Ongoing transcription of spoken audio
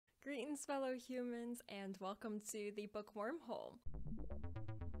Greetings, fellow humans, and welcome to the Book Wormhole.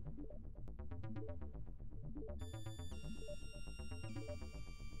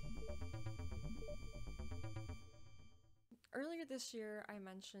 Earlier this year, I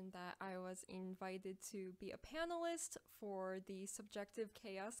mentioned that I was invited to be a panelist for the Subjective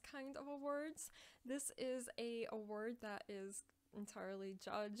Chaos kind of awards. This is an award that is entirely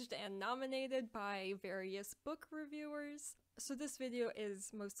judged and nominated by various book reviewers. So this video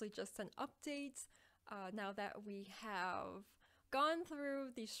is mostly just an update now that we have gone through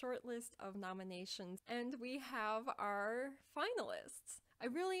the short list of nominations and we have our finalists. I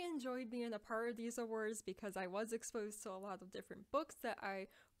really enjoyed being a part of these awards because I was exposed to a lot of different books that I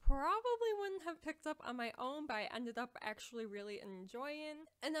probably wouldn't have picked up on my own, but I ended up actually really enjoying.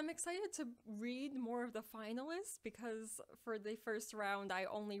 And I'm excited to read more of the finalists because for the first round I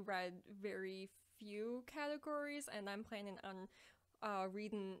only read very few categories, and I'm planning on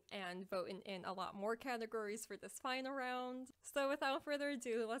reading and voting in a lot more categories for this final round. So without further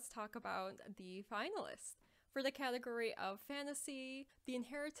ado, let's talk about the finalists. For the category of fantasy, The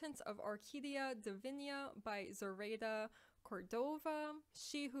Inheritance of Orquídea Divina by Zoraida Cordova,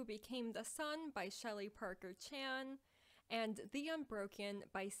 She Who Became the Sun by Shelley Parker Chan, and The Unbroken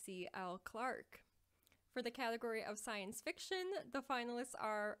by C.L. Clarke. For the category of science fiction, the finalists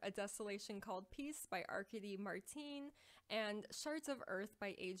are A Desolation Called Peace by Arkady Martin and Shards of Earth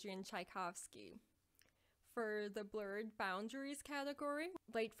by Adrian Tchaikovsky. For the Blurred Boundaries category,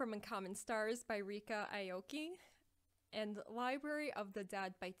 Light from Uncommon Stars by Rika Aoki, and Library of the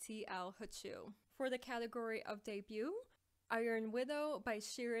Dead by T.L. Huchu. For the category of debut, Iron Widow by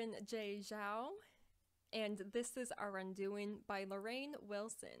Shirin J. Zhao, and This Is Our Undoing by Lorraine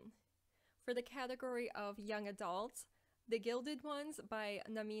Wilson. For the category of young adult, The Gilded Ones by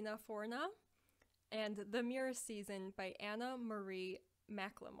Namina Forna, and The Mirror Season by Anna Marie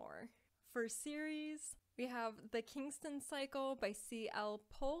McLemore. For series, we have The Kingston Cycle by C.L.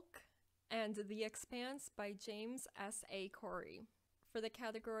 Polk and The Expanse by James S.A. Corey. For the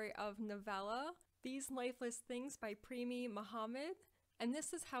category of novella, These Lifeless Things by Premi Muhammad, and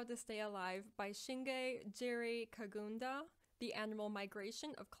This Is How to Stay Alive by Shinge Jerry Kagunda, The Animal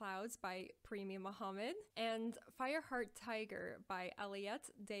Migration of Clouds by Premi Muhammad, and Fireheart Tiger by Eliette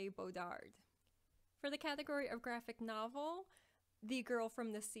de Bodard. For the category of graphic novel, The Girl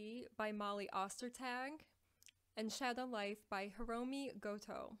from the Sea by Molly Ostertag, and Shadow Life by Hiromi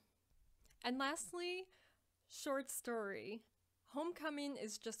Goto. And lastly, short story, Homecoming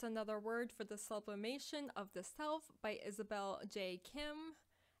is Just Another Word for the Sublimation of the Self by Isabel J. Kim,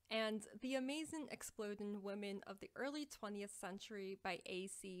 and The Amazing Exploding Women of the Early 20th Century by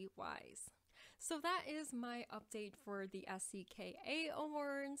A.C. Wise. So that is my update for the SCKA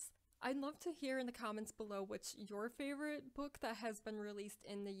Awards. I'd love to hear in the comments below which your favorite book that has been released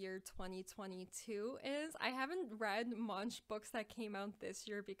in the year 2022 is. I haven't read much books that came out this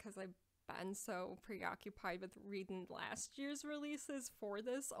year because I've been so preoccupied with reading last year's releases for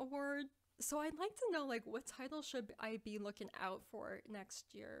this award. So I'd like to know, like, what title should I be looking out for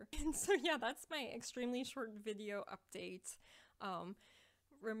next year? And so yeah, that's my extremely short video update.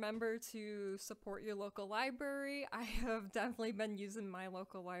 Remember to support your local library. I have definitely been using my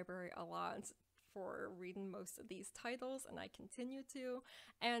local library a lot for reading most of these titles, and I continue to.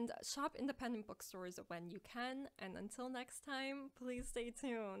 And shop independent bookstores when you can. And until next time, please stay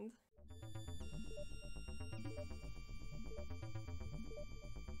tuned.